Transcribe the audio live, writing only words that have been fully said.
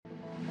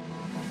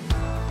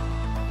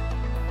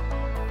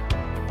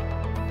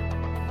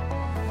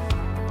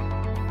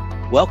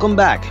Welcome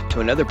back to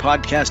another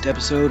podcast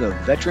episode of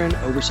Veteran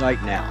Oversight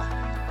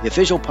Now, the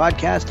official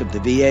podcast of the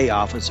VA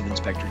Office of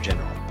Inspector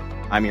General.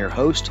 I'm your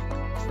host,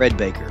 Fred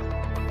Baker.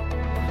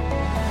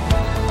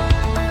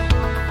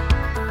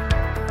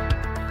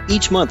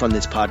 Each month on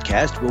this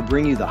podcast, we'll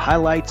bring you the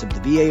highlights of the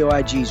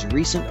VAOIG's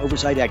recent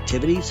oversight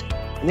activities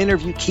and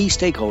interview key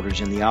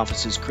stakeholders in the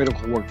office's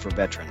critical work for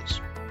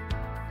veterans.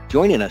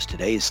 Joining us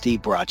today is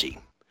Steve Bracci.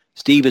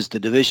 Steve is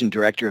the Division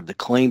Director of the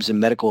Claims and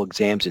Medical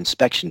Exams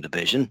Inspection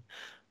Division.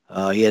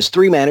 He has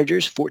 3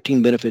 managers,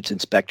 14 benefits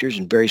inspectors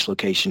in various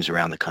locations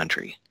around the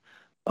country.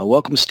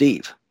 Welcome,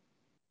 Steve.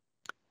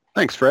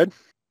 Thanks, Fred.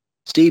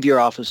 Steve, your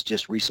office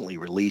just recently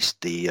released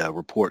the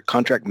report,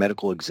 Contract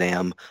Medical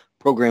Exam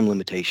Program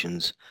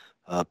Limitations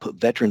Put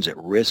Veterans at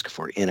Risk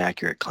for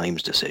Inaccurate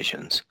Claims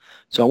Decisions.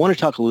 So I want to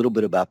talk a little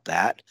bit about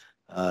that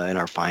and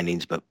our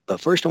findings, but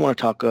first I want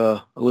to talk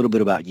a little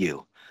bit about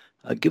you.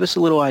 Give us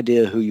a little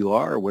idea who you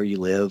are, where you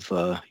live,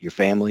 your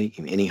family,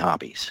 any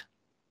hobbies.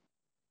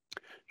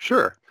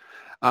 Sure.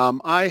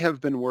 I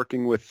have been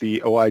working with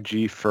the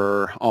OIG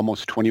for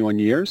almost 21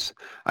 years.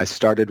 I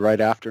started right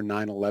after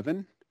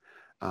 9/11.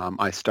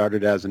 I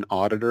started as an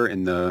auditor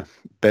in the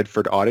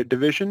Bedford Audit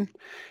Division,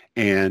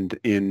 and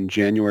in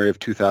January of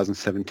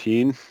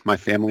 2017, my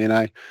family and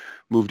I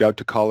moved out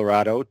to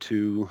Colorado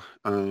to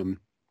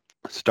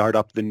start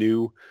up the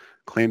new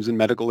Claims and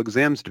Medical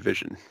Exams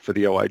Division for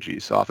the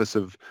OIG's Office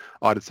of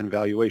Audits and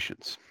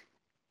Evaluations.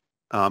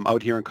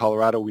 Out here in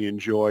Colorado, we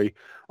enjoy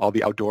all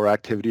the outdoor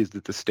activities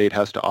that the state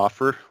has to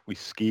offer. We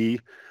ski,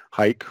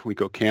 hike, we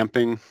go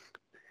camping,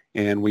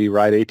 and we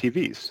ride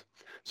ATVs.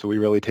 So we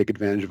really take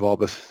advantage of all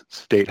the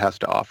state has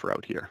to offer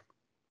out here.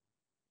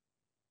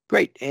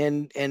 Great.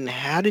 And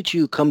how did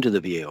you come to the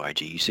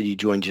VAOIG? You said you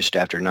joined just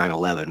after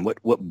 9/11.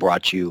 What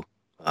brought you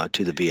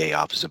to the VA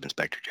Office of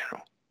Inspector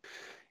General?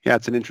 Yeah,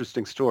 it's an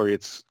interesting story.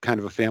 It's kind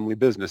of a family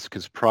business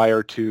because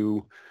prior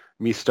to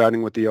me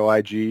starting with the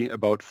OIG,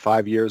 about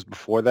 5 years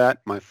before that,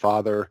 my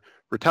father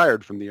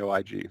retired from the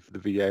OIG, the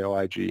VA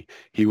OIG.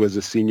 He was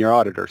a senior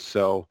auditor,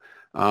 so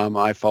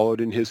I followed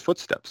in his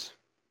footsteps.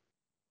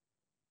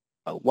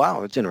 Oh,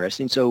 wow, that's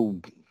interesting. So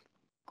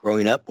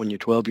growing up when you're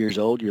 12 years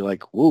old, you're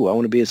like, whoa, I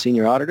want to be a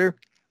senior auditor?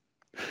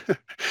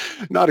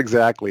 Not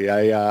exactly.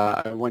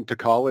 I went to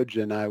college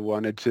and I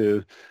wanted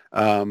to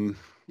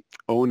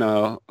own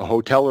a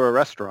hotel or a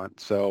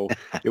restaurant. So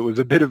it was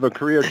a bit of a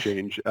career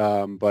change,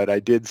 but I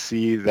did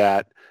see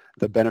that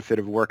the benefit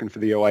of working for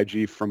the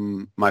OIG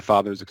from my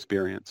father's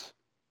experience.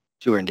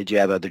 Sure. And did you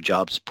have other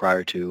jobs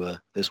prior to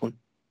this one?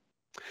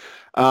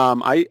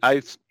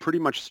 I pretty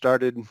much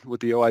started with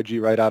the OIG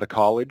right out of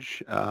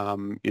college.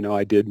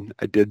 I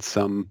did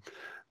some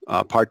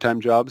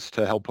part-time jobs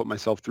to help put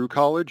myself through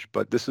college,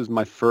 but this is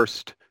my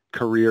first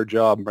career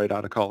job right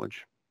out of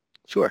college.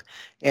 Sure.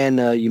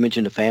 And you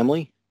mentioned a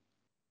family.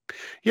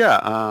 Yeah,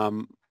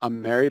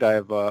 I'm married. I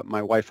have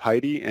my wife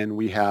Heidi, and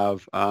we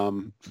have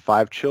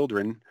 5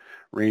 children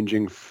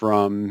ranging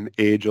from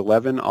age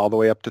 11 all the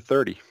way up to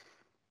 30.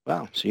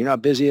 Wow, so you're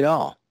not busy at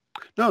all.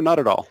 No, not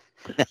at all.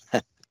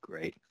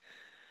 Great.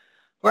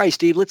 All right,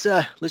 Steve,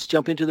 let's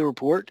jump into the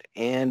report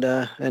and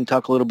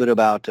talk a little bit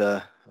about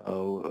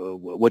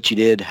what you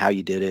did, how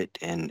you did it,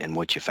 and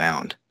what you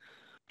found.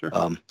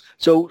 Sure.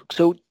 So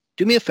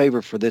do me a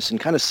favor for this and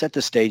kind of set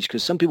the stage,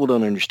 because some people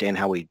don't understand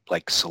how we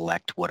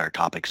select what our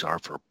topics are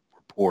for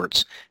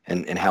reports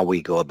and how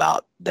we go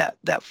about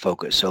that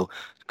focus. So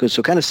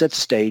kind of set the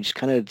stage,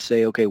 kind of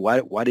say, okay,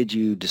 why did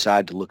you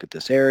decide to look at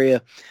this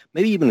area?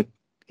 Maybe even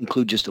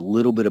include just a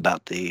little bit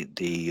about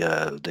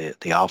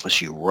the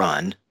office you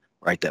run,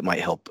 right? That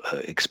might help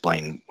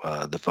explain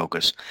the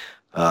focus,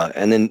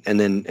 and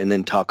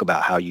then talk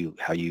about how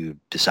you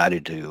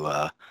decided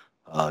to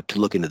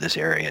look into this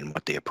area and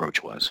what the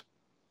approach was.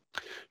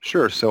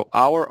 Sure. So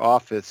our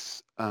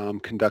office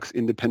conducts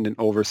independent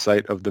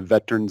oversight of the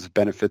Veterans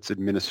Benefits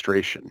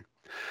Administration.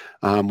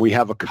 We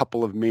have a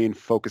couple of main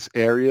focus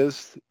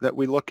areas that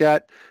we look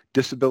at.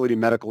 Disability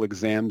medical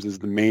exams is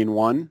the main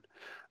one.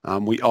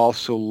 We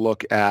also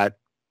look at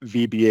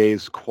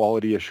VBA's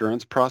quality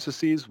assurance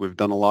processes. We've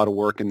done a lot of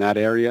work in that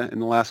area in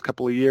the last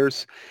couple of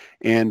years.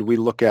 And we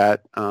look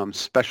at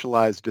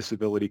specialized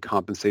disability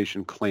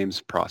compensation claims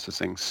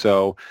processing.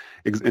 So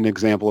an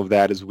example of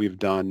that is we've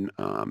done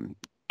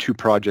 2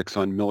 projects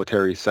on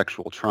military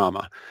sexual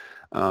trauma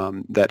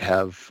that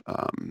have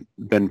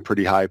been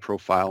pretty high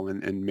profile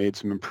and made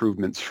some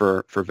improvements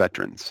for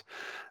veterans.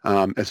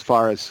 As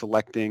far as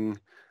selecting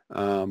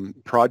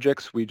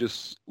projects, we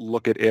just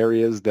look at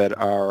areas that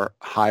are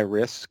high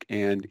risk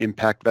and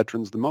impact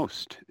veterans the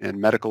most. And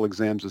medical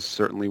exams is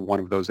certainly one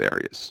of those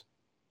areas.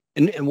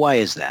 And why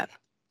is that?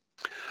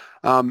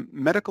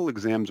 Medical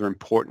exams are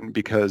important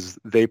because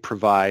they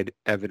provide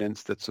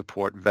evidence that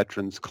support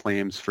veterans'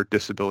 claims for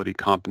disability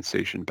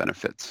compensation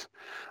benefits.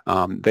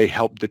 They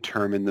help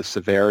determine the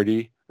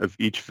severity of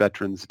each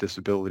veteran's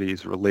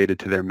disabilities related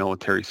to their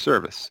military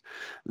service.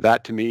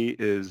 That, to me,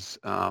 is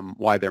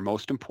why they're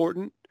most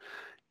important.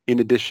 In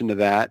addition to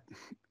that,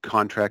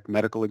 contract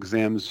medical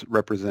exams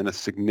represent a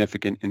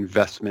significant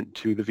investment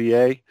to the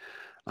VA.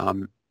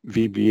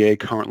 VBA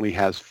currently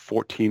has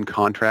 14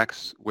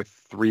 contracts with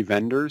 3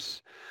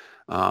 vendors,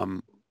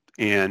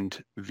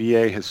 and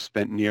VA has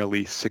spent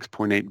nearly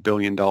 $6.8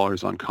 billion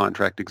on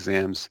contract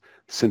exams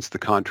since the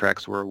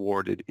contracts were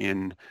awarded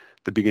in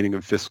the beginning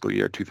of fiscal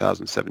year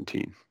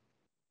 2017.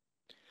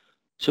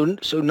 So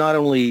not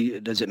only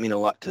does it mean a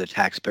lot to the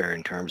taxpayer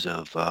in terms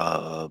of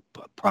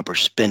proper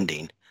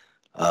spending,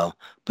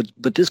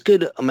 but this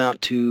could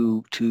amount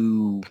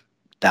to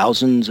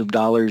thousands of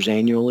dollars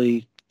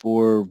annually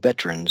for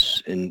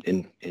veterans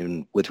in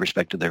with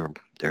respect to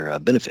their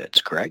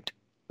benefits, correct?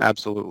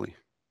 Absolutely.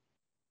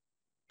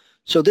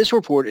 So this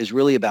report is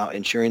really about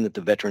ensuring that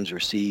the veterans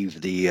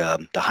receive the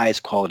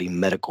highest quality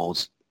medical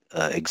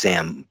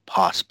exam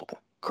possible,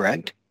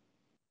 correct?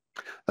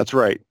 That's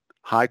right.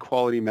 High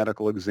quality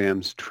medical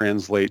exams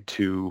translate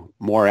to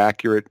more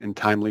accurate and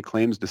timely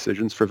claims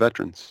decisions for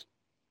veterans.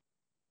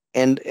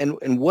 And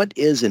what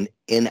is an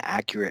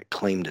inaccurate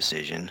claim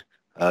decision?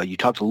 You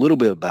talked a little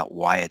bit about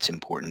why it's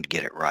important to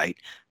get it right,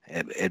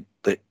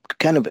 but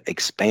kind of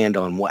expand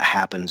on what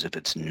happens if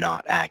it's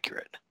not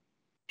accurate.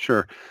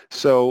 Sure.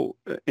 So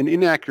an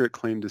inaccurate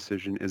claim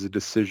decision is a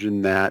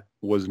decision that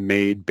was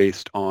made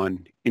based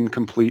on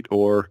incomplete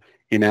or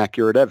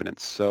inaccurate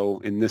evidence. So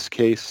in this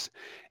case,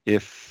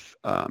 if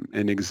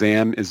an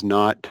exam is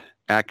not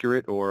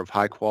accurate or of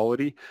high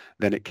quality,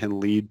 then it can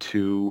lead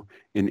to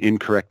an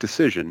incorrect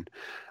decision.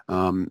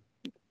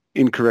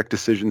 Incorrect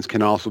decisions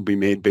can also be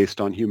made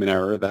based on human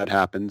error. That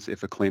happens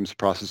if a claims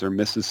processor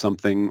misses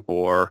something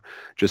or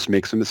just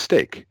makes a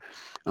mistake.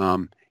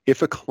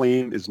 If a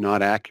claim is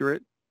not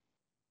accurate,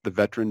 the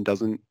veteran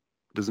doesn't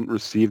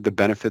receive the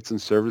benefits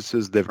and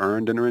services they've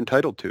earned and are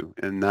entitled to,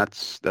 and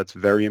that's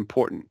very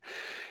important.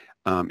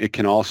 It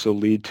can also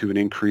lead to an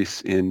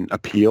increase in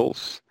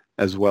appeals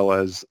as well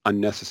as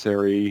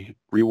unnecessary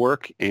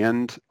rework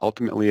and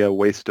ultimately a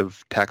waste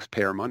of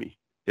taxpayer money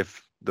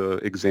if the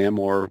exam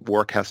or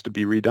work has to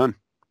be redone.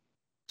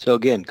 So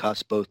again,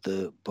 costs both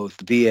the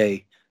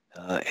VA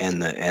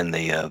and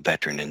the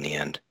veteran in the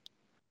end.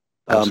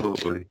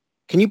 Absolutely.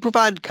 Can you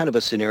provide kind of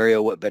a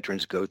scenario what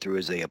veterans go through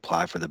as they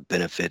apply for the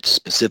benefits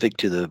specific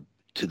to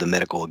the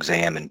medical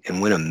exam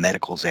and when a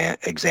medical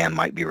exam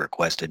might be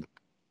requested?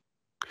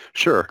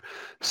 Sure.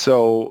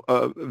 So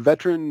a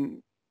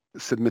veteran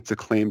submits a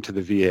claim to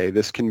the VA.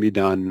 This can be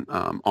done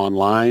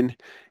online.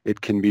 It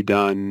can be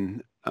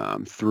done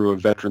through a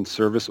veteran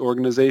service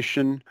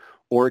organization,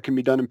 or it can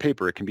be done in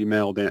paper. It can be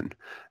mailed in.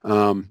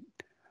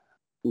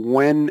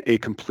 When a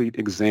complete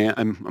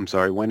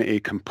when a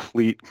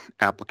complete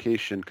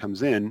application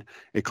comes in,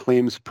 a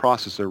claims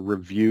processor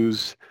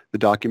reviews the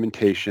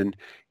documentation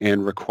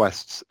and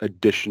requests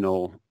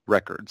additional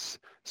records,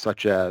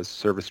 such as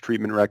service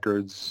treatment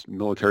records,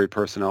 military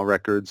personnel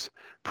records,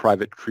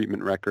 private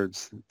treatment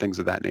records, things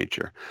of that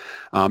nature.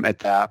 At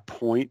that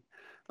point,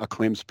 a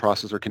claims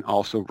processor can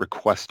also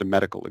request a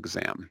medical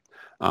exam,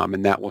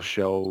 and that will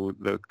show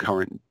the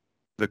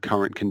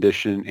current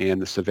condition and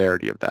the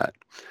severity of that.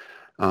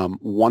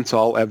 Once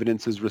all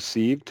evidence is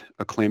received,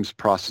 a claims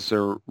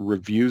processor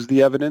reviews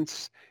the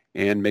evidence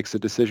and makes a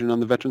decision on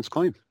the veteran's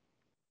claim.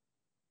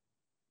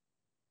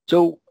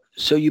 So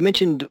you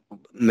mentioned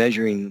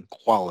measuring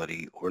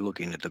quality or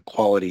looking at the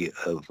quality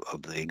of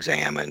the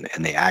exam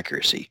and the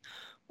accuracy.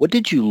 What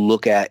did you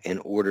look at in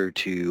order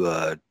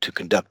to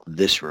conduct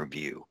this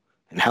review,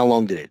 and how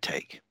long did it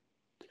take?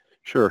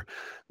 Sure.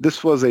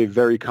 This was a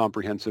very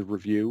comprehensive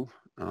review.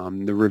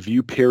 The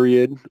review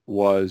period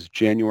was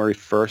January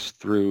 1st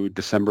through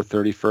December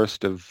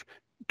 31st of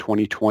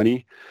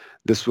 2020.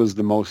 This was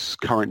the most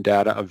current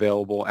data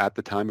available at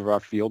the time of our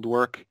field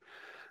work.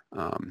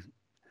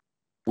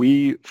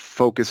 We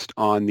focused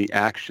on the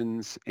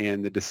actions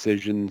and the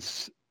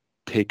decisions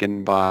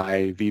taken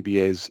by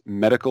VBA's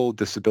Medical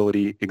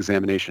Disability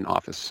Examination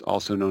Office,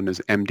 also known as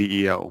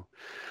MDEO.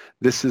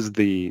 This is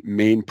the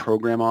main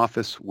program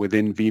office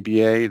within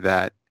VBA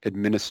that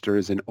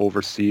administers and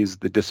oversees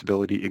the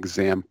disability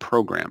exam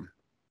program.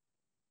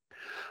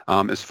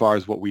 As far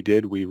as what we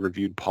did, we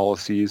reviewed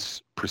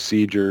policies,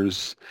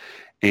 procedures,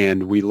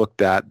 and we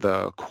looked at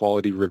the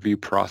quality review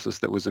process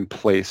that was in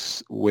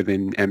place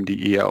within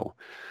MDEO.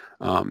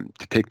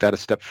 To take that a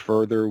step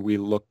further, we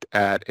looked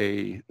at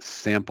a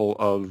sample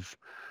of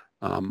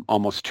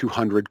almost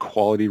 200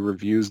 quality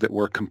reviews that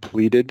were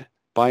completed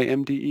by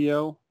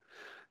MDEO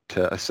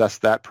to assess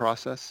that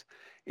process.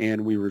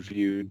 And we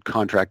reviewed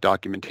contract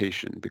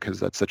documentation because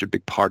that's such a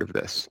big part of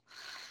this.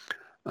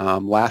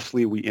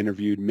 Lastly, we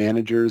interviewed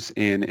managers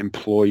and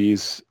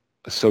employees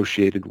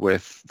associated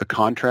with the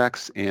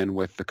contracts and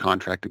with the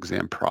contract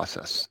exam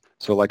process.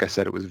 So like I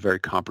said, it was a very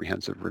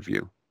comprehensive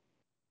review.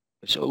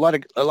 So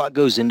a lot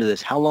goes into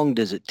this. How long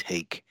does it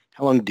take?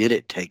 How long did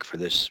it take for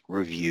this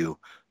review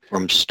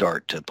from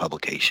start to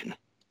publication?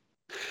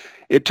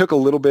 It took a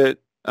little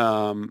bit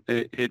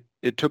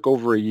It took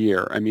over a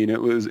year. I mean,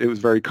 it was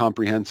very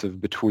comprehensive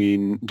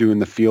between doing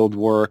the field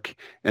work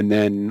and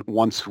then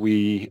once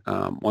we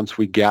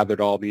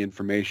gathered all the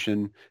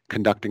information,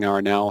 conducting our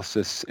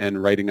analysis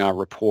and writing our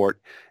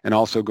report, and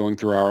also going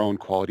through our own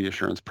quality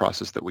assurance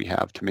process that we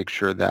have to make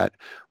sure that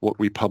what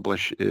we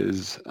publish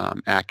is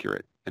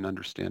accurate and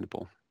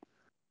understandable.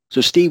 So,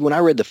 Steve, when I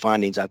read the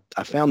findings, I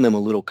found them a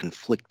little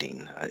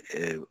conflicting.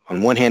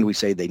 On one hand, we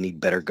say they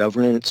need better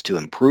governance to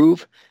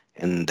improve,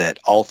 and that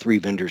all three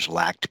vendors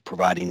lacked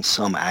providing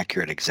some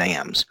accurate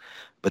exams.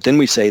 But then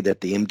we say that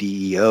the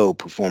MDEO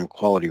performed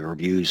quality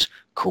reviews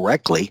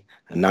correctly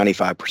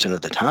 95%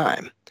 of the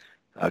time.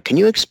 Can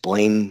you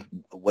explain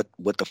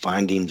what the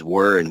findings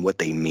were and what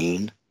they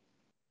mean?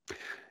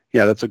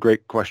 Yeah, that's a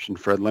great question,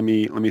 Fred. Let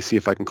me see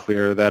if I can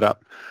clear that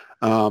up.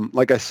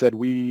 Like I said,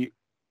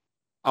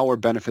 our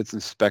benefits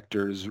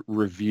inspectors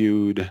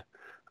reviewed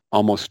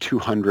almost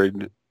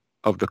 200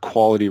 of the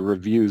quality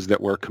reviews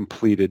that were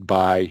completed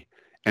by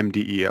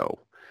MDEO.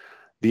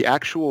 The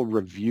actual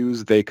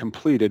reviews they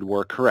completed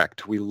were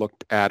correct. We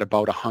looked at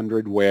about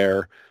 100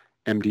 where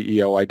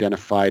MDEO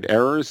identified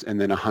errors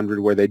and then 100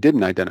 where they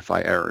didn't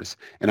identify errors.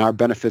 And our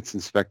benefits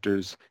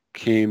inspectors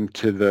came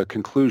to the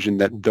conclusion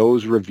that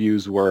those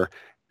reviews were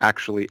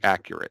actually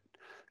accurate.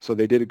 So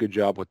they did a good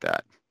job with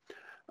that.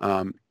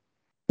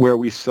 Where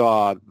we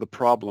saw the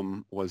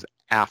problem was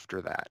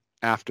after that,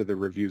 after the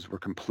reviews were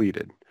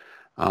completed.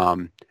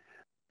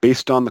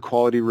 Based on the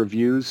quality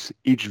reviews,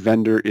 each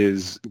vendor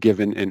is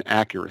given an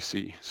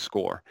accuracy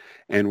score.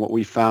 And what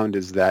we found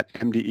is that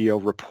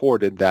MDEO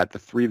reported that the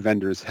three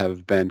vendors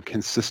have been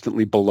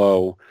consistently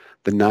below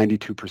the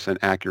 92%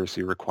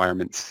 accuracy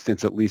requirement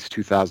since at least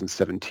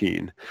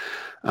 2017.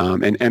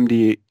 And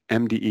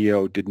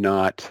MDEO did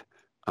not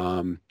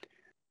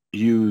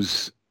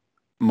use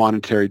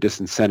monetary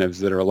disincentives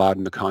that are allowed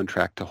in the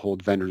contract to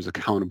hold vendors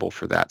accountable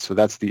for that. So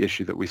that's the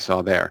issue that we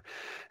saw there.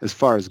 As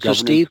far as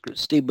governance... So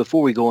Steve,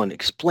 before we go on,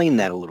 explain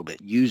that a little bit,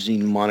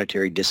 using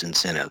monetary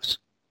disincentives.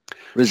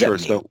 What does Sure.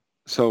 that mean?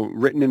 So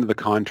written into the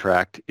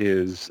contract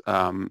is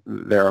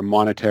there are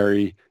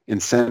monetary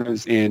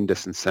incentives and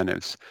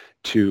disincentives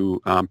to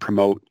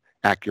promote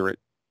accurate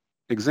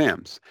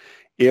exams.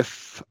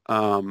 If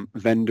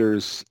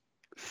vendors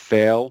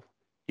fail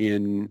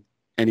in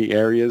any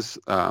areas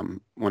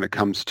when it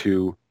comes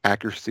to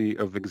accuracy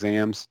of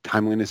exams,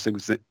 timeliness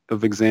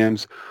of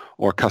exams,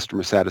 or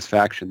customer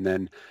satisfaction,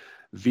 then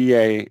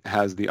VA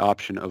has the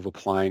option of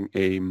applying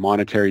a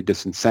monetary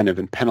disincentive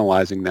and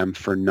penalizing them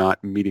for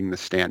not meeting the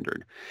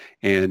standard.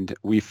 And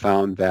we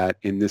found that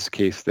in this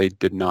case, they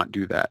did not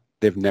do that.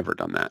 They've never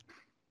done that.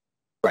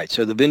 Right.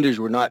 So the vendors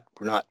were not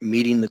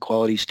meeting the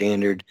quality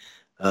standard,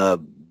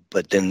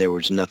 but then there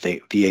was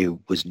nothing. VA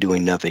was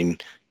doing nothing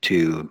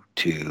to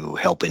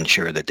help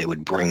ensure that they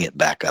would bring it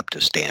back up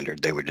to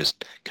standard. They were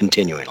just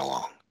continuing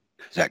along.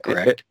 Is that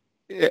correct?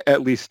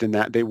 At least in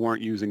that they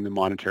weren't using the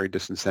monetary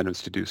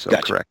disincentives to do so.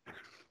 Gotcha. Correct.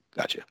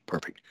 Gotcha.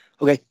 Perfect.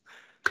 Okay.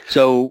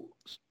 So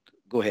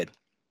go ahead.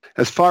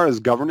 As far as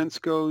governance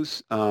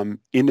goes,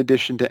 in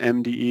addition to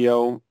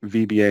MDEO,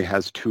 VBA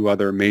has two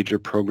other major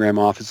program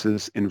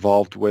offices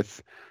involved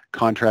with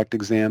contract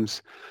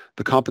exams.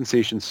 The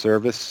Compensation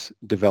Service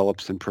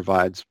develops and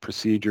provides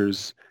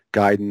procedures,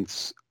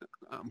 guidance,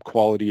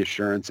 quality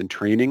assurance, and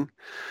training.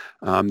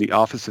 The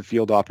Office of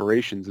Field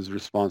Operations is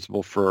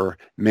responsible for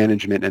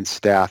management and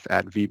staff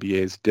at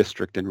VBA's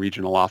district and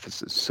regional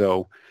offices.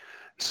 So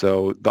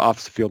the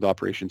Office of Field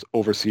Operations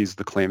oversees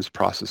the claims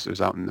processors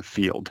out in the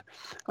field.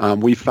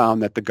 We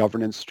found that the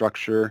governance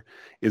structure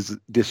is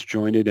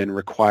disjointed and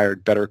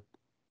required better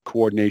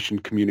coordination,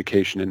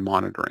 communication, and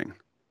monitoring.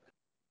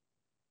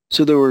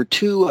 So there were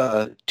two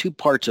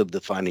parts of the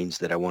findings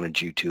that I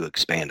wanted you to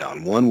expand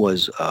on. One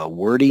was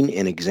wording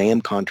in exam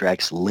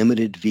contracts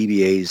limited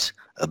VBA's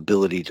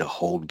ability to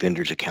hold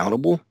vendors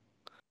accountable.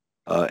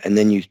 And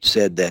then you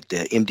said that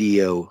the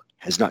MDEO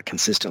has not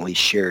consistently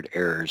shared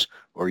errors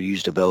or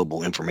used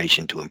available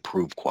information to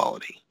improve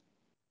quality.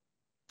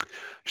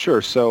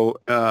 Sure. So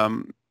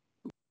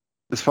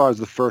as far as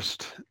the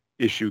first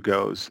issue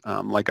goes,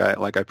 like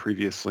I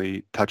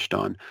previously touched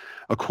on,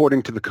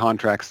 according to the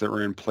contracts that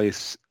were in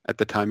place at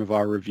the time of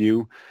our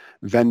review,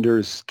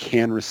 vendors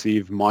can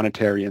receive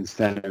monetary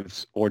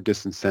incentives or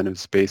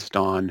disincentives based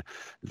on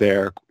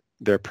their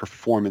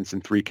performance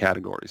in three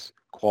categories: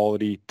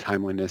 quality,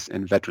 timeliness,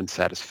 and veteran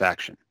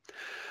satisfaction.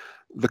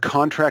 The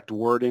contract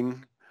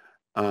wording,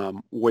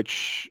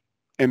 which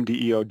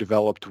MDEO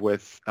developed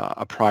with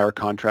a prior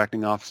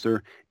contracting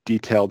officer,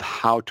 detailed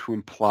how to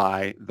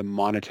apply the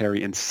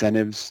monetary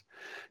incentives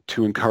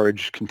to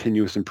encourage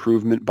continuous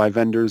improvement by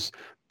vendors,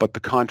 but the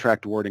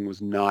contract wording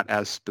was not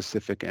as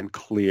specific and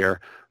clear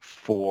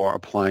for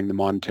applying the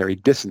monetary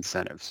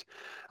disincentives.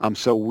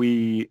 So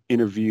we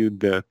interviewed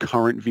the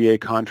current VA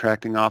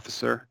contracting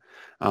officer.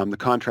 The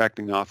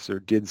contracting officer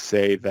did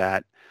say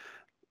that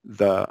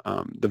the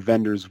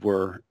vendors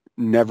were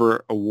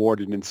never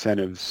awarded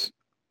incentives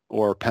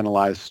or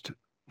penalized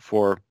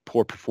for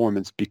poor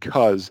performance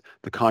because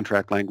the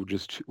contract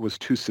language was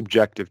too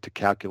subjective to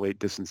calculate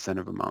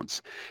disincentive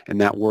amounts, and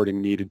that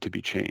wording needed to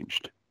be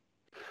changed.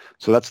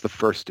 So that's the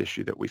first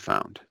issue that we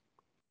found.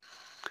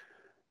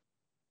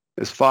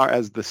 As far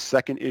as the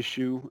second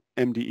issue,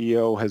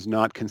 MDEO has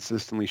not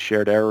consistently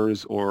shared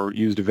errors or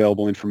used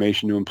available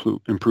information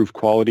to improve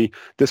quality.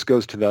 This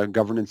goes to the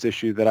governance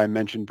issue that I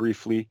mentioned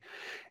briefly.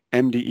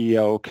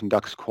 MDEO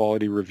conducts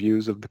quality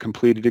reviews of the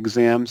completed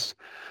exams,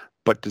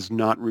 but does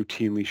not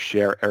routinely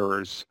share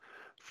errors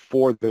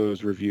for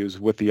those reviews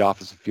with the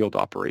Office of Field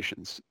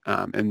Operations.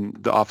 And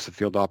the Office of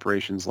Field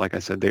Operations, like I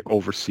said, they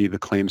oversee the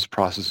claims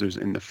processors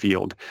in the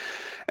field.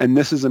 And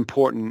this is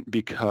important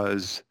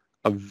because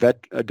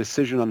a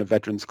decision on a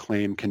veteran's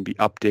claim can be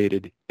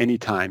updated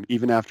anytime,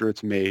 even after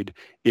it's made,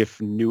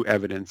 if new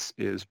evidence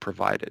is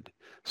provided.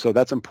 So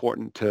that's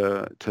important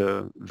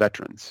to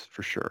veterans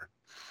for sure.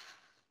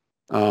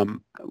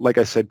 Like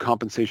I said,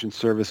 Compensation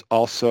Service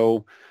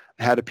also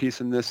had a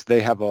piece in this. They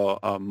have a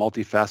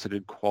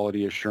multifaceted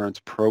quality assurance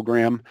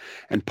program,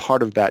 and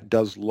part of that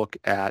does look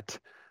at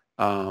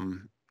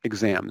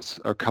exams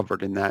are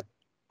covered in that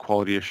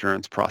quality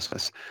assurance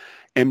process.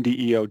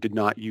 MDEO did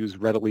not use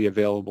readily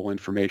available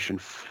information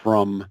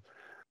from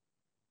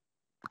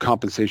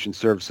Compensation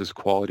Services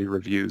quality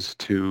reviews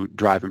to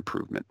drive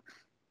improvement.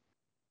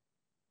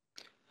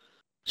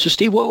 So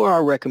Steve, what were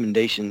our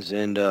recommendations,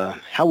 and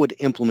how would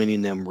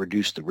implementing them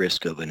reduce the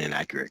risk of an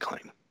inaccurate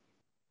claim?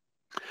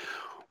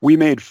 We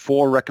made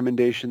 4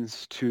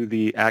 recommendations to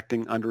the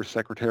Acting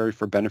Undersecretary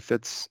for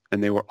Benefits,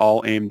 and they were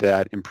all aimed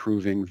at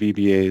improving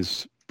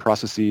VBA's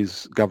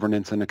processes,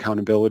 governance, and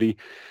accountability,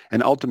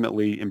 and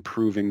ultimately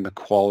improving the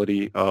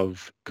quality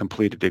of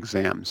completed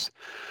exams.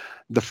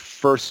 The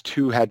first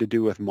 2 had to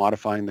do with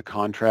modifying the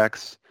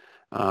contracts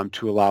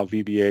to allow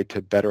VBA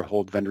to better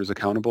hold vendors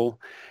accountable.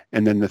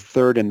 And then the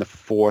third and the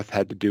fourth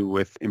had to do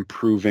with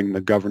improving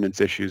the governance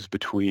issues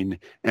between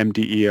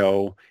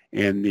MDEO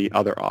and the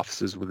other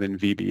offices within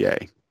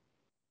VBA.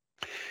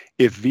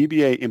 If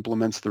VBA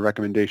implements the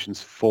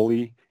recommendations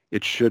fully,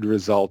 it should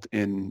result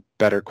in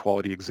better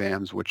quality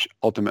exams, which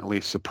ultimately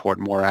support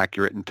more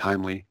accurate and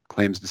timely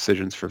claims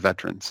decisions for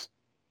veterans.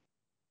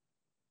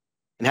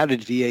 And how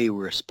did VA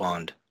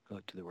respond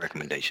to the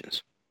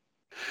recommendations?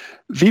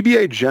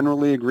 VBA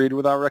generally agreed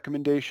with our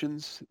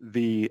recommendations.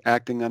 The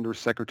Acting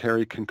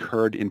Undersecretary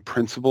concurred in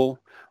principle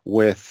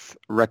with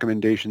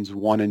recommendations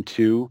 1 and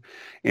 2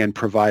 and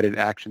provided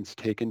actions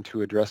taken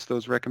to address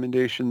those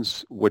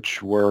recommendations,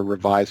 which were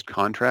revised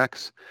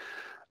contracts.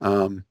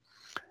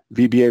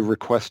 VBA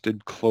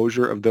requested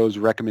closure of those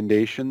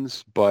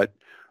recommendations, but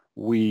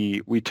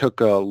we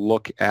took a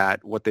look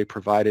at what they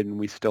provided, and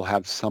we still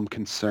have some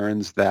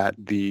concerns that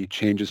the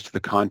changes to the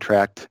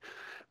contract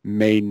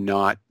may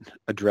not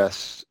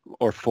address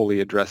or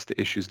fully address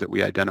the issues that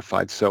we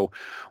identified. So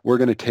we're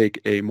going to take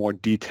a more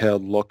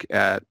detailed look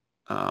at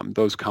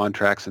those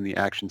contracts and the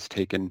actions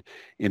taken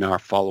in our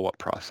follow-up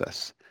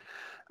process.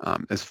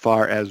 As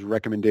far as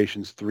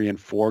recommendations 3 and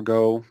 4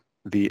 go,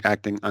 the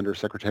Acting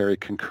Undersecretary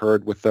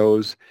concurred with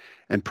those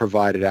and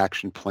provided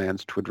action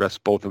plans to address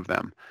both of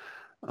them.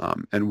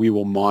 And we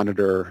will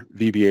monitor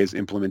VBA's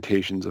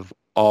implementations of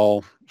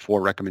all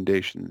 4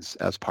 recommendations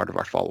as part of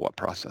our follow-up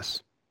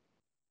process.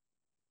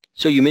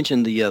 So you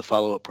mentioned the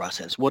follow-up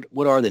process. What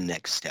are the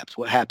next steps?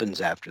 What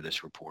happens after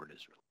this report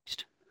is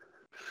released?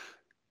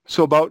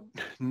 So about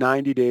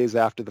 90 days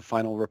after the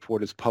final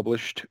report is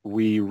published,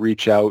 we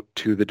reach out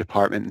to the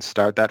department and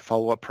start that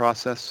follow-up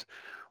process.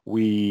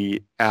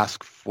 We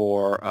ask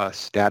for a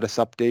status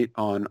update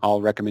on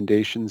all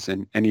recommendations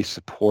and any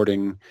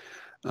supporting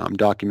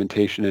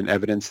documentation and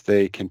evidence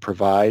they can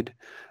provide.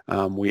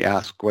 We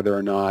ask whether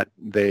or not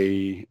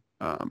they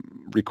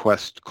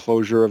request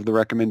closure of the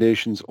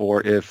recommendations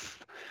or if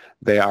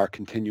they are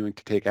continuing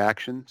to take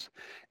actions.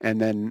 And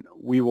then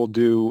we will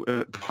do,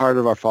 part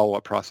of our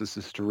follow-up process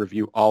is to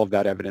review all of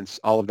that evidence,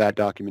 all of that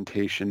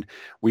documentation.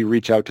 We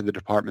reach out to the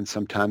department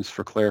sometimes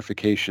for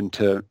clarification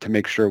to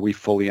make sure we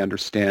fully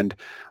understand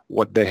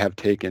what they have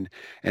taken.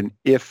 And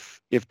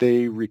if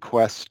they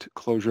request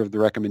closure of the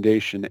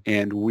recommendation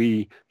and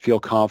we feel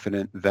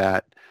confident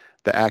that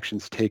the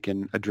actions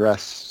taken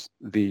address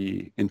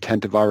the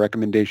intent of our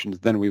recommendations,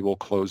 then we will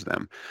close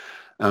them.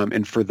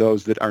 And for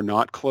those that are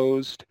not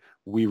closed,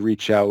 we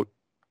reach out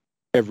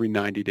every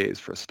 90 days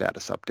for a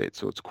status update,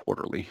 so it's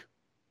quarterly.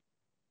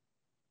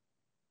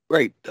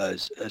 Great.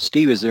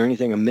 Steve, is there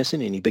anything I'm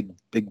missing? Any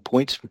big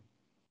points?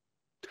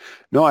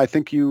 No, I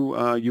think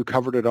you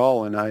covered it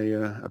all, and I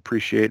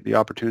appreciate the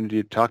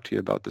opportunity to talk to you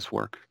about this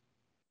work.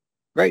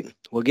 Great.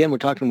 Well, again, we're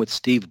talking with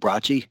Steve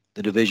Bracci,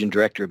 the Division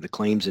Director of the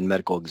Claims and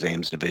Medical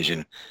Exams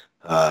Division,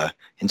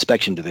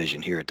 Inspection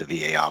Division here at the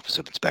VA Office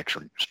of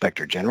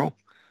Inspector General.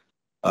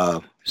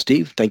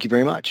 Steve, thank you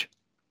very much.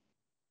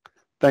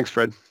 Thanks,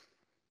 Fred.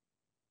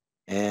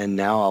 And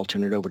now I'll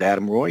turn it over to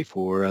Adam Roy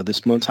for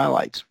this month's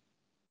highlights.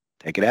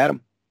 Take it,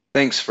 Adam.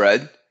 Thanks,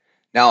 Fred.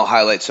 Now I'll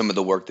highlight some of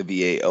the work the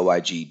VA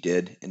OIG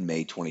did in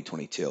May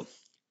 2022.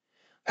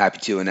 Happy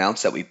to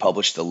announce that we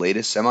published the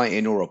latest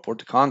semi-annual report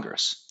to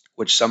Congress,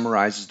 which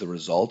summarizes the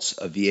results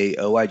of VA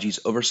OIG's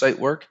oversight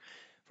work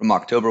from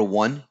October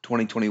 1,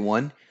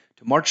 2021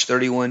 to March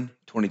 31,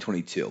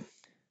 2022.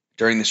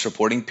 During this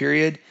reporting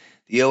period,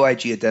 the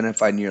OIG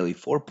identified nearly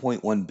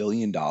 $4.1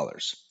 billion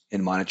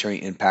in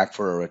monetary impact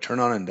for a return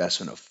on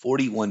investment of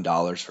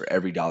 $41 for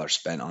every dollar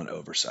spent on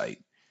oversight.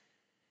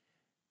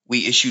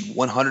 We issued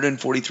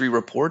 143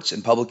 reports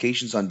and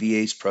publications on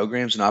VA's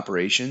programs and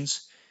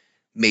operations,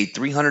 made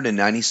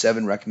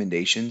 397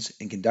 recommendations,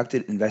 and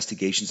conducted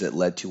investigations that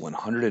led to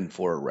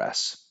 104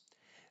 arrests.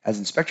 As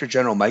Inspector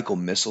General Michael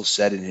Missel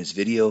said in his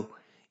video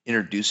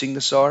introducing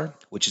the SAR,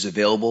 which is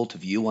available to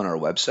view on our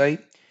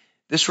website,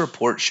 this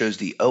report shows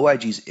the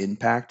OIG's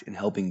impact in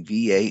helping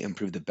VA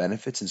improve the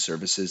benefits and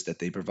services that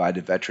they provide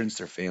to veterans,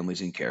 their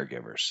families, and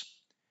caregivers.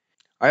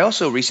 I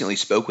also recently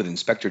spoke with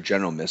Inspector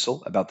General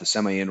Missel about the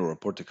semi-annual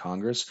report to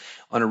Congress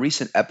on a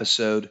recent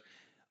episode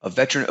of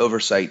Veteran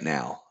Oversight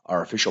Now,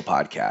 our official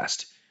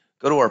podcast.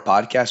 Go to our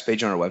podcast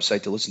page on our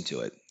website to listen to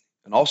it.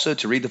 And also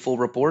to read the full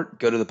report,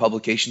 go to the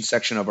publication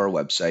section of our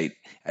website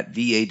at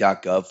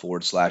va.gov/OIG.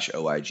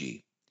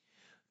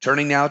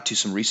 Turning now to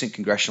some recent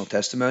congressional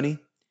testimony,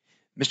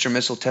 Mr.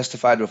 Missel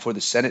testified before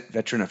the Senate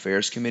Veteran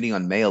Affairs Committee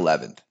on May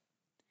 11th.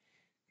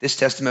 This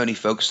testimony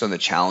focused on the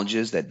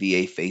challenges that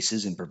VA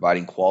faces in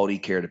providing quality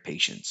care to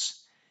patients.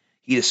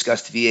 He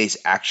discussed VA's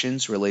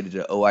actions related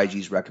to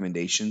OIG's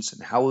recommendations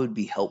and how it would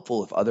be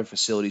helpful if other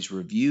facilities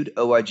reviewed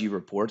OIG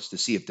reports to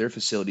see if their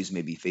facilities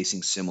may be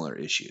facing similar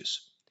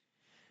issues.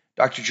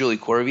 Dr. Julie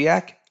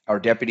Korviak, our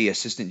Deputy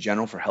Assistant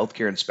General for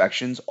Healthcare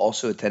Inspections,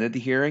 also attended the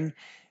hearing,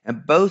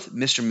 and both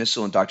Mr.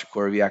 Missel and Dr.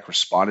 Korviak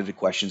responded to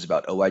questions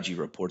about OIG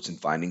reports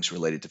and findings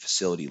related to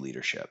facility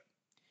leadership.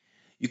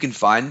 You can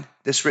find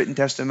this written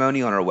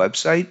testimony on our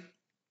website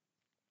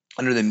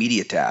under the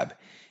Media tab,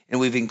 and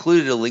we've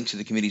included a link to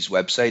the committee's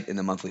website in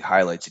the monthly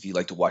highlights if you'd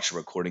like to watch a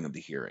recording of the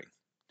hearing.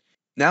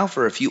 Now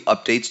for a few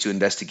updates to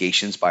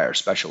investigations by our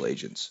special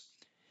agents.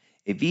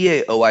 A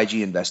VA OIG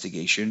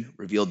investigation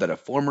revealed that a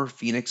former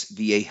Phoenix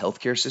VA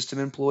healthcare system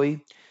employee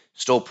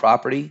stole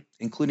property,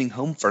 including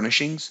home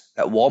furnishings,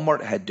 that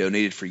Walmart had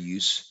donated for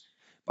use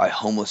by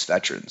homeless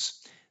veterans.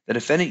 The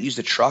defendant used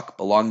a truck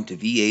belonging to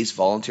VA's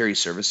voluntary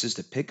services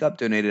to pick up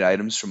donated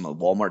items from a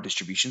Walmart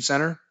distribution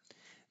center.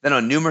 Then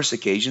on numerous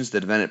occasions,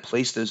 the defendant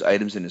placed those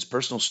items in his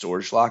personal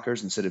storage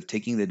lockers instead of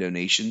taking the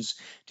donations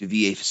to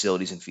VA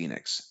facilities in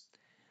Phoenix.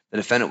 The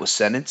defendant was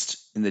sentenced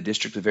in the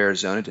District of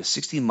Arizona to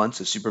 60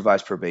 months of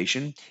supervised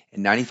probation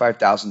and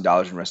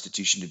 $95,000 in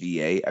restitution to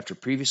VA after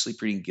previously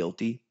pleading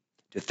guilty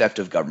to theft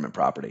of government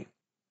property.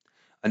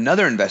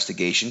 Another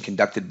investigation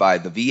conducted by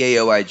the VA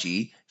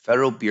OIG,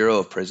 Federal Bureau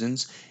of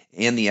Prisons,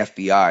 and the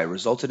FBI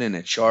resulted in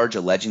a charge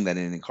alleging that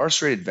an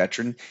incarcerated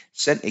veteran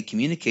sent a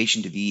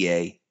communication to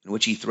VA in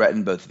which he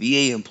threatened both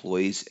VA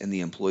employees and the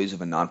employees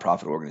of a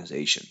nonprofit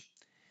organization.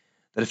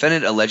 The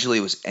defendant allegedly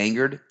was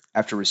angered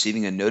after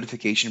receiving a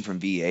notification from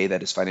VA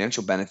that his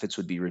financial benefits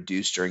would be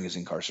reduced during his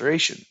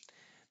incarceration.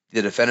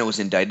 The defendant was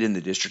indicted in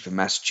the District of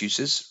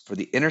Massachusetts for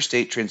the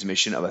interstate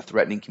transmission of a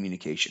threatening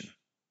communication.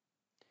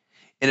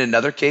 In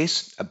another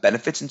case, a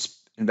benefits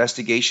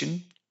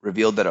investigation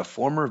revealed that a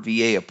former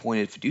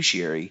VA-appointed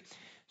fiduciary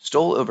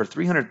stole over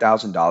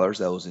 $300,000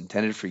 that was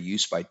intended for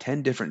use by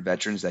 10 different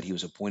veterans that he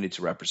was appointed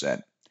to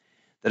represent.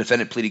 The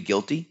defendant pleaded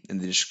guilty in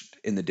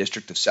the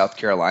District of South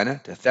Carolina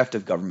to theft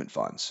of government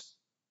funds.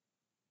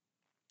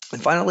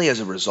 And finally, as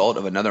a result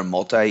of another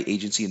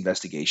multi-agency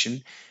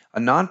investigation, a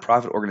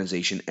nonprofit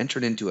organization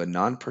entered into a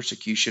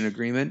non-persecution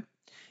agreement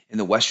in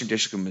the Western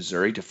District of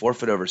Missouri to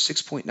forfeit over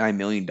 $6.9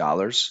 million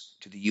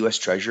to the U.S.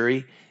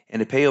 Treasury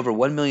and to pay over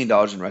 $1 million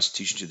in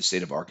restitution to the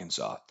state of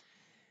Arkansas.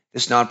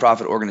 This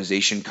nonprofit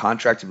organization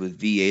contracted with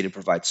VA to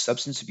provide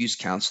substance abuse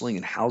counseling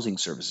and housing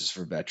services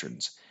for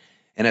veterans.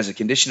 And as a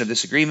condition of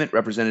this agreement,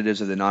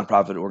 representatives of the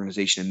nonprofit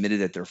organization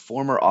admitted that their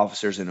former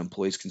officers and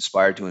employees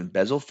conspired to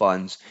embezzle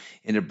funds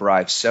and to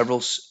bribe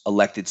several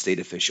elected state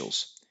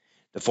officials.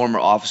 The former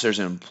officers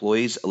and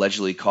employees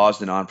allegedly caused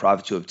the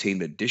nonprofit to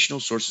obtain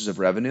additional sources of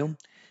revenue,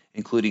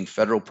 including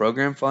federal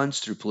program funds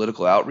through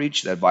political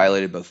outreach that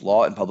violated both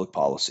law and public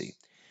policy.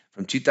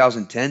 From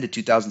 2010 to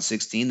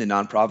 2016, the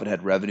nonprofit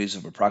had revenues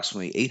of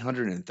approximately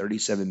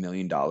 $837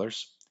 million,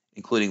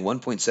 including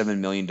 $1.7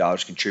 million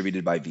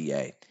contributed by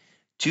VA.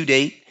 To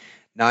date,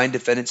 9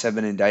 defendants have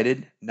been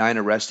indicted, 9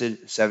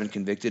 arrested, 7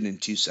 convicted,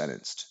 and 2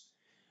 sentenced.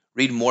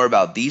 Read more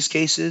about these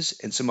cases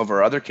and some of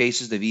our other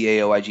cases the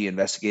VA OIG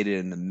investigated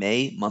in the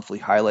May monthly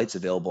highlights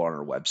available on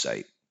our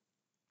website.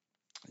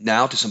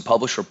 Now to some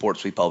published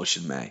reports we published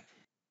in May.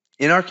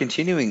 In our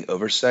continuing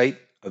oversight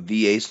of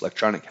VA's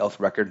electronic health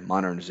record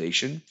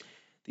modernization,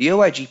 the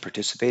OIG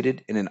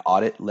participated in an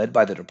audit led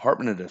by the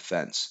Department of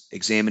Defense,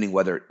 examining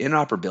whether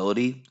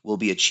interoperability will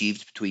be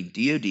achieved between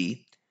DoD,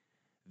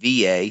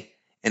 VA,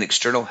 and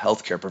external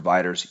healthcare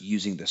providers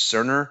using the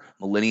Cerner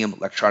Millennium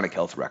Electronic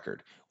Health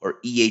Record, or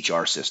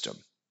EHR system.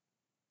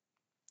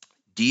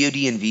 DoD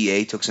and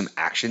VA took some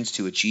actions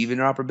to achieve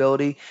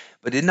interoperability,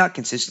 but did not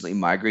consistently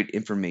migrate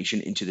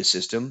information into the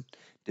system,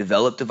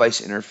 develop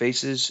device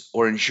interfaces,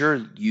 or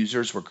ensure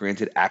users were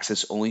granted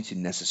access only to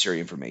necessary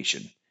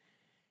information.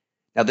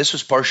 Now, this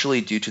was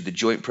partially due to the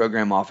Joint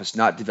Program Office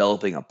not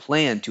developing a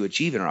plan to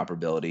achieve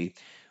interoperability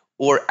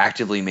or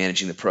actively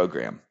managing the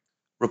program.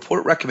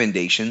 Report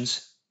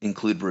recommendations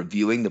include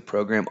reviewing the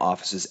program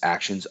office's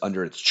actions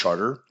under its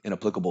charter and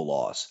applicable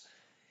laws,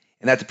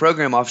 and that the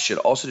program office should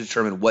also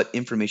determine what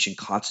information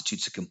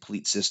constitutes a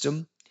complete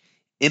system,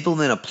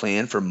 implement a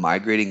plan for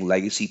migrating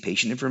legacy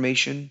patient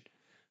information,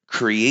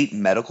 create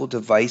medical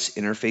device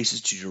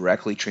interfaces to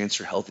directly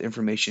transfer health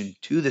information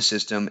to the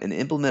system, and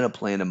implement a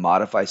plan to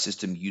modify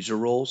system user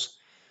roles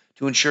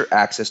to ensure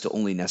access to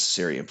only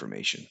necessary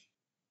information.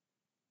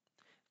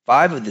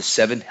 5 of the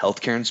 7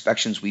 healthcare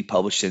inspections we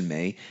published in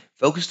May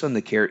focused on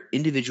the care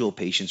individual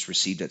patients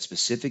received at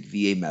specific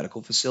VA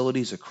medical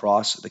facilities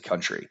across the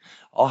country.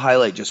 I'll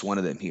highlight just one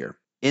of them here.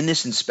 In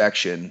this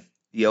inspection,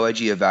 the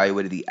OIG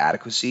evaluated the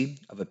adequacy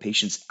of a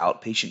patient's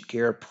outpatient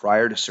care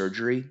prior to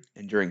surgery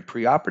and during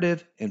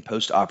preoperative and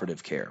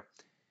postoperative care.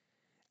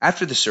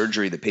 After the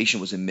surgery, the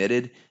patient was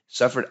admitted,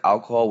 suffered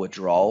alcohol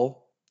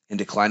withdrawal and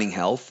declining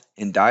health,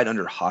 and died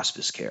under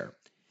hospice care.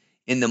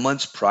 In the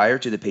months prior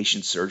to the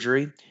patient's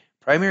surgery,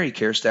 primary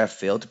care staff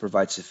failed to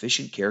provide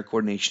sufficient care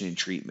coordination and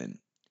treatment.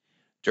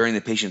 During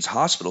the patient's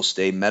hospital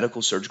stay,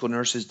 medical surgical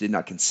nurses did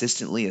not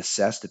consistently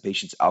assess the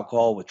patient's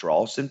alcohol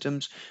withdrawal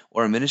symptoms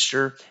or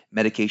administer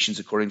medications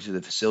according to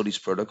the facility's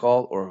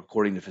protocol or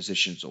according to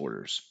physician's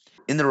orders.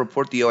 In the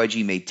report, the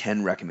OIG made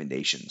 10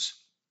 recommendations.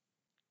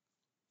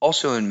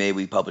 Also in May,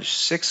 we published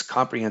 6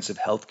 comprehensive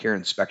healthcare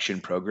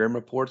inspection program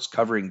reports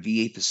covering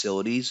VA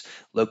facilities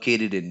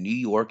located in New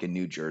York and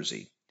New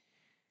Jersey.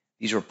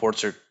 These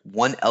reports are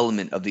one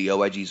element of the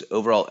OIG's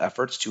overall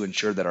efforts to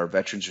ensure that our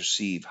veterans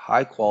receive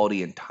high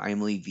quality and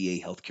timely VA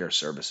healthcare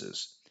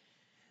services.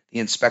 The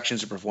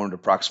inspections are performed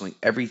approximately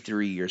every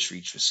 3 years for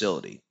each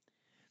facility.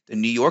 The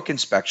New York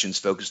inspections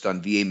focused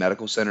on VA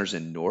medical centers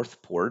in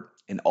Northport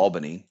and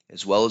Albany,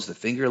 as well as the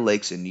Finger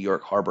Lakes and New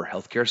York Harbor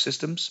healthcare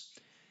systems.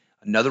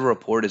 Another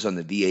report is on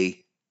the VA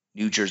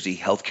New Jersey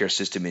healthcare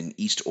system in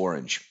East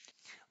Orange.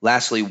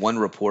 Lastly, one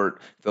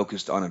report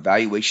focused on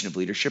evaluation of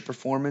leadership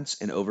performance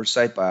and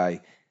oversight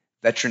by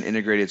Veteran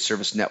Integrated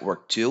Service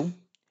Network 2,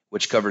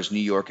 which covers New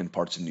York and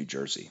parts of New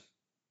Jersey.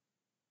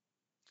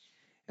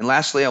 And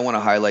lastly, I want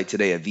to highlight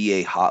today a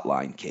VA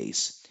hotline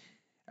case.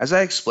 As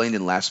I explained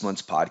in last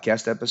month's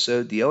podcast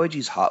episode, the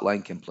OIG's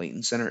Hotline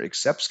Complaint Center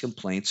accepts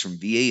complaints from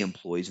VA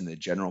employees and the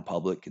general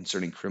public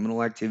concerning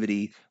criminal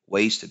activity,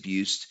 waste,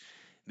 abuse,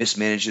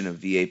 mismanagement of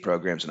VA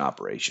programs and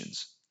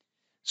operations.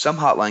 Some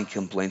hotline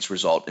complaints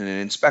result in an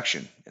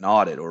inspection, an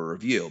audit, or a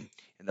review,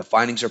 and the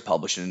findings are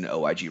published in an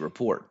OIG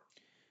report,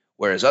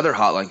 whereas other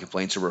hotline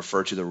complaints are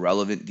referred to the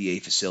relevant VA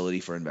facility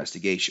for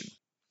investigation.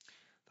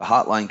 The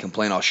hotline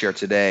complaint I'll share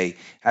today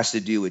has to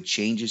do with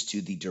changes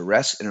to the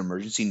duress and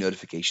emergency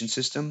notification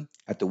system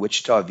at the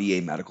Wichita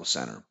VA Medical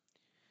Center.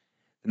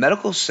 The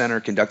medical center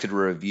conducted a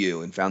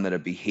review and found that a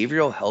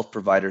behavioral health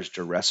provider's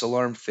duress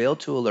alarm failed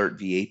to alert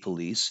VA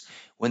police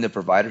when the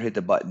provider hit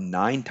the button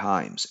 9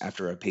 times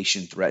after a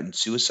patient threatened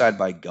suicide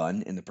by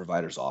gun in the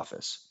provider's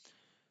office.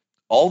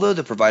 Although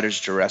the provider's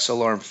duress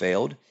alarm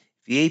failed,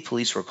 VA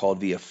police were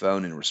called via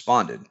phone and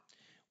responded.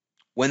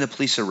 When the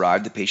police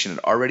arrived, the patient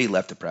had already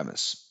left the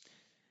premise.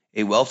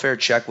 A welfare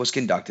check was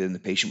conducted and the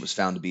patient was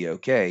found to be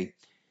okay.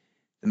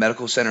 The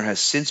medical center has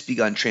since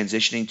begun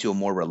transitioning to a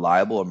more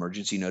reliable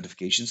emergency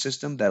notification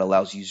system that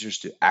allows users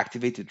to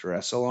activate the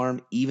duress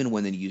alarm even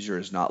when the user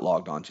is not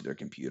logged onto their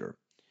computer.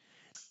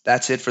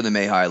 That's it for the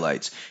May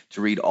highlights.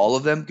 To read all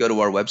of them, go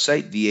to our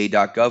website,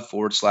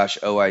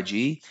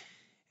 va.gov/OIG,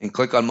 and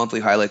click on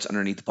Monthly Highlights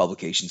underneath the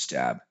Publications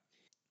tab.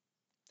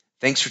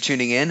 Thanks for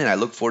tuning in, and I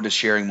look forward to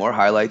sharing more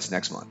highlights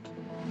next month.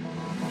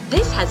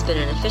 This has been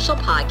an official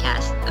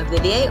podcast of the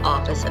VA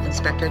Office of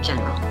Inspector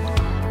General.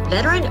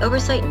 Veteran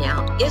Oversight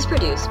Now is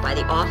produced by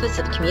the Office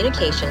of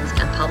Communications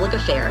and Public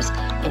Affairs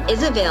and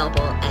is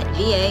available at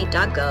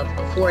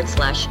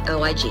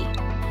va.gov/OIG.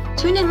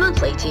 Tune in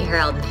monthly to hear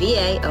how the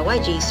VA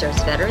OIG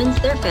serves veterans,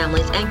 their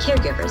families, and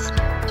caregivers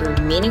through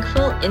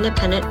meaningful,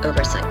 independent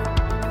oversight.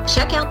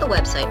 Check out the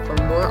website for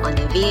more on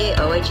the VA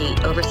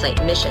OIG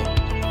oversight mission.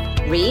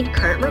 Read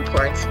current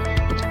reports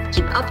and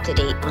keep up to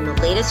date on the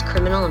latest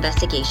criminal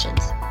investigations.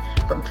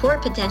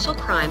 Report potential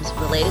crimes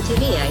related to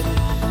VA,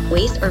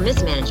 waste or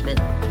mismanagement,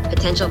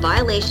 potential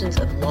violations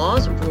of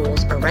laws,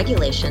 rules, or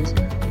regulations,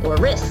 or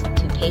risks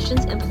to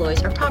patients,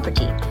 employees, or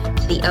property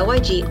to the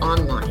OIG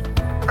online,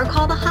 or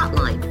call the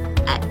hotline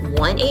at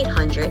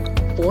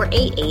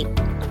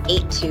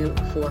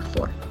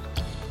 1-800-488-8244.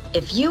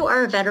 If you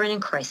are a veteran in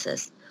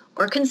crisis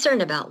or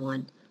concerned about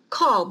one,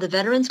 call the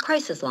Veterans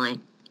Crisis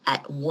Line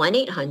at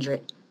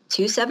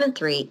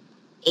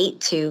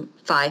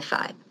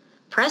 1-800-273-8255.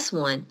 Press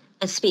 1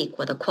 and speak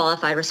with a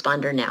qualified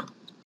responder now.